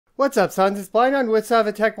What's up, sons? It's Blind on with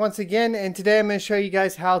Tech once again, and today I'm going to show you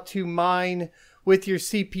guys how to mine with your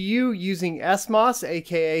CPU using SMOS,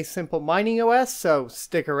 aka Simple Mining OS, so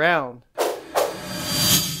stick around.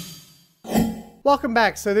 Welcome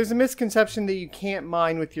back. So there's a misconception that you can't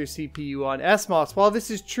mine with your CPU on SMOS. While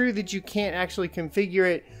this is true that you can't actually configure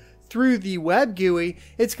it through the web GUI,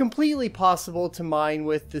 it's completely possible to mine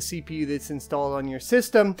with the CPU that's installed on your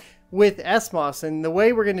system with SMOS. And the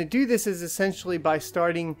way we're going to do this is essentially by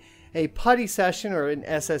starting a PuTTY session or an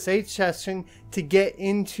SSH session to get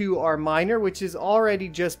into our miner, which is already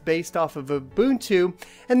just based off of Ubuntu,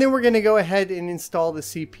 and then we're going to go ahead and install the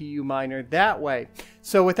CPU miner that way.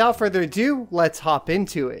 So without further ado, let's hop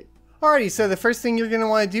into it. Alrighty, so the first thing you're going to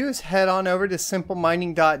want to do is head on over to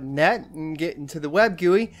simplemining.net and get into the web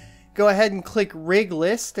GUI. Go ahead and click rig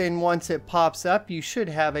list, and once it pops up, you should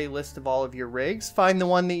have a list of all of your rigs. Find the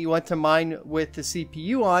one that you want to mine with the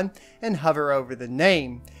CPU on and hover over the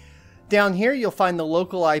name. Down here, you'll find the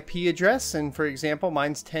local IP address, and for example,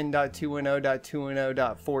 mine's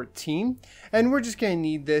 10.210.210.14, and we're just going to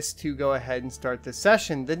need this to go ahead and start the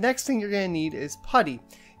session. The next thing you're going to need is PuTTY. You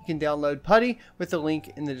can download PuTTY with the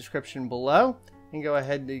link in the description below, and go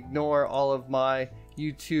ahead and ignore all of my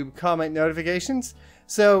YouTube comment notifications.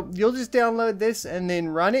 So you'll just download this and then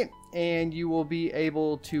run it, and you will be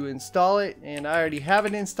able to install it, and I already have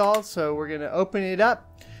it installed, so we're going to open it up.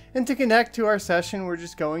 And to connect to our session, we're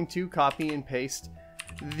just going to copy and paste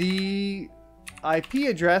the IP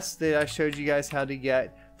address that I showed you guys how to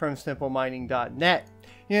get from simplemining.net.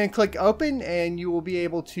 You're going to click open and you will be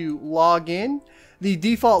able to log in. The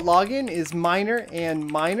default login is miner and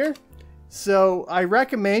miner. So I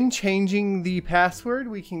recommend changing the password.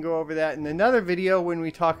 We can go over that in another video when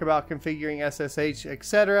we talk about configuring SSH,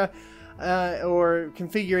 etc. Or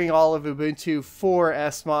configuring all of Ubuntu for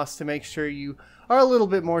SMOS to make sure you are a little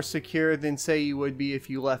bit more secure than say you would be if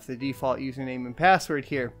you left the default username and password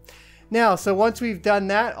here. Now, so once we've done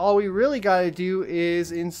that, all we really got to do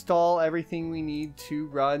is install everything we need to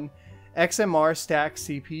run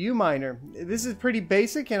xmr-stak-cpu miner. This is pretty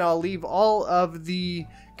basic, and I'll leave all of the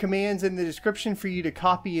commands in the description for you to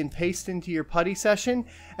copy and paste into your PuTTY session,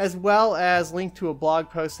 as well as link to a blog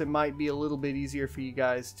post that might be a little bit easier for you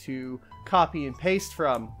guys to copy and paste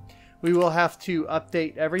from. We will have to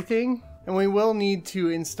update everything, and we will need to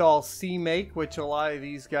install cmake, which a lot of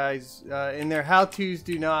these guys in their how-tos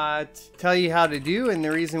do not tell you how to do, and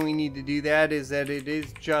the reason we need to do that is that it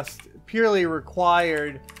is just purely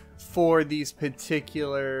required for these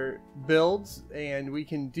particular builds, and we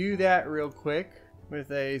can do that real quick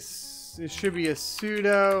with a, it should be a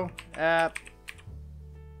sudo apt-get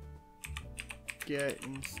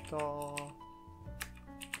install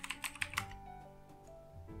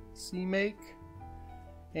cmake,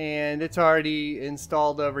 and it's already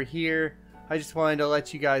installed over here. I just wanted to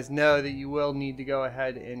let you guys know that you will need to go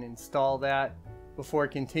ahead and install that before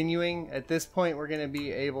continuing. At this point, we're going to be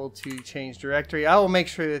able to change directory. I will make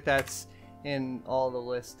sure that that's in all the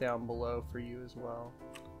lists down below for you as well.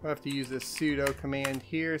 I'll have to use this sudo command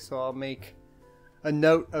here, so I'll make a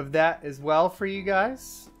note of that as well for you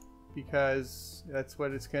guys, because that's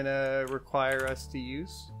what it's going to require us to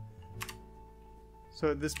use.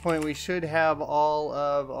 So at this point, we should have all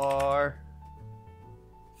of our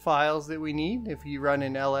files that we need. If you run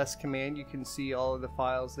an ls command, you can see all of the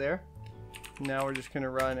files there. Now we're just going to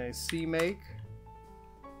run a cmake.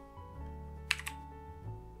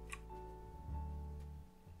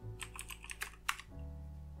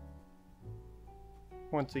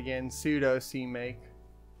 Once again, sudo cmake.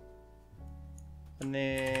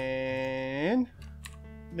 And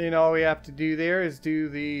then all we have to do there is do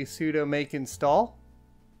the sudo make install.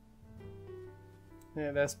 And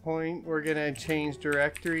at this point, we're going to change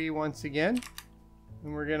directory once again,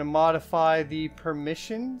 and we're going to modify the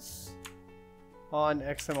permissions on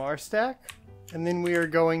xmr-stak, and then we are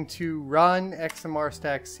going to run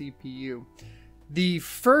xmr-stak-cpu. The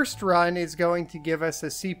first run is going to give us a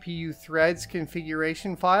CPU threads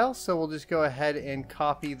configuration file, so we'll just go ahead and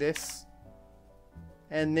copy this.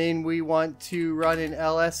 And then we want to run an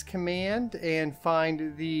ls command and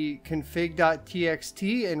find the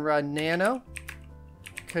config.txt and run nano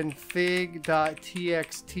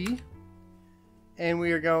config.txt, and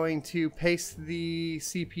we are going to paste the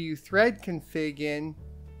CPU thread config in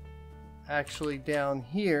actually down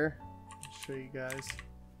here. I'll show you guys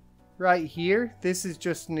right here. This is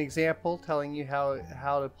just an example telling you how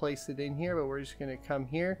to place it in here, but we're just going to come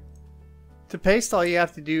here. To paste, all you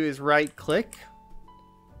have to do is right click,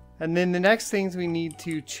 and then the next things we need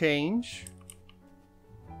to change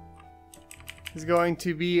is going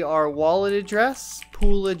to be our wallet address,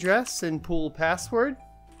 pool address, and pool password.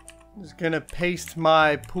 I'm just going to paste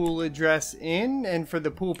my pool address in, and for the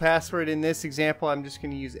pool password in this example, I'm just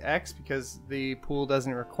going to use X because the pool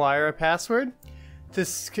doesn't require a password. To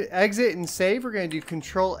exit and save, we're going to do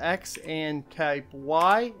Control X and type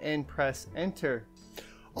Y and press Enter.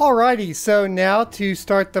 Alrighty, so now to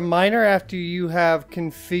start the miner after you have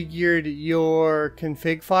configured your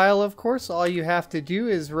config file, of course, all you have to do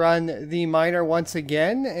is run the miner once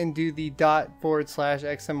again and do the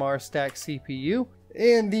 ./xmr-stak-cpu.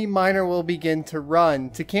 And the miner will begin to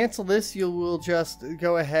run. To cancel this, you will just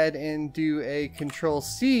go ahead and do a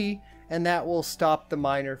Control-C, and that will stop the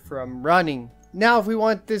miner from running. Now, if we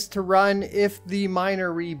want this to run, if the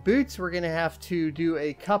miner reboots, we're going to have to do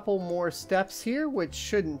a couple more steps here, which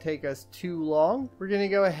shouldn't take us too long. We're going to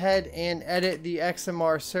go ahead and edit the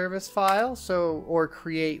XMR service file, or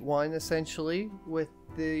create one essentially with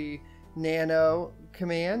the nano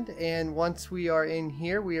command, and once we are in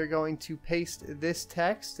here, we are going to paste this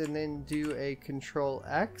text and then do a Control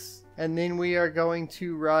X, and then we are going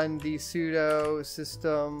to run the sudo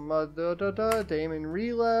system daemon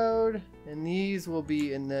reload, and these will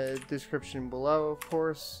be in the description below, of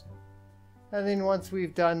course. And then once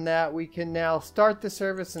we've done that, we can now start the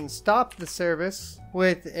service and stop the service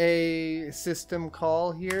with a system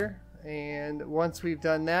call here. And once we've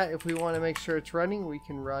done that, if we want to make sure it's running, we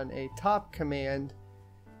can run a top command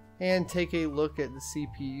and take a look at the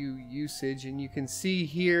CPU usage. And you can see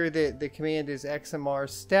here that the command is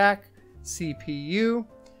xmr-stak-cpu,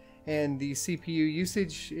 and the CPU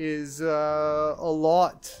usage is a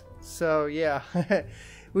lot. So yeah,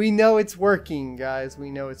 we know it's working, guys. We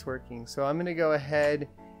know it's working. So I'm going to go ahead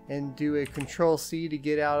and do a Control-C to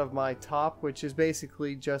get out of my top, which is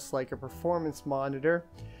basically just like a performance monitor.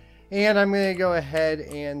 And I'm going to go ahead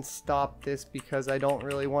and stop this because I don't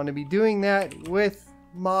really want to be doing that with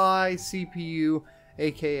my CPU,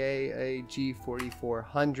 aka a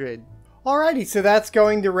G4400. Alrighty, so that's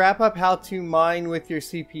going to wrap up how to mine with your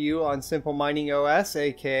CPU on Simple Mining OS,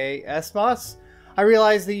 aka SMOS. I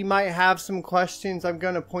realize that you might have some questions. I'm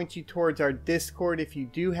going to point you towards our Discord if you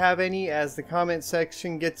do have any, as the comment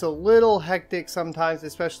section gets a little hectic sometimes,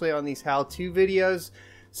 especially on these how-to videos.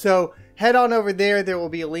 So head on over there. There will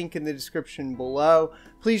be a link in the description below.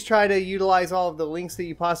 Please try to utilize all of the links that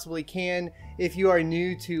you possibly can. If you are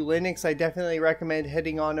new to Linux, I definitely recommend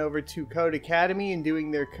heading on over to Code Academy and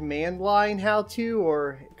doing their command line how-to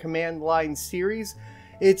or command line series.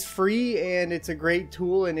 It's free and it's a great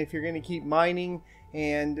tool, and if you're going to keep mining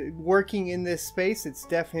and working in this space, it's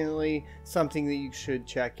definitely something that you should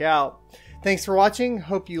check out. Thanks for watching.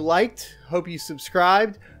 Hope you liked, hope you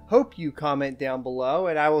subscribed, hope you comment down below,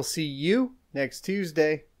 and I will see you next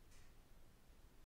Tuesday.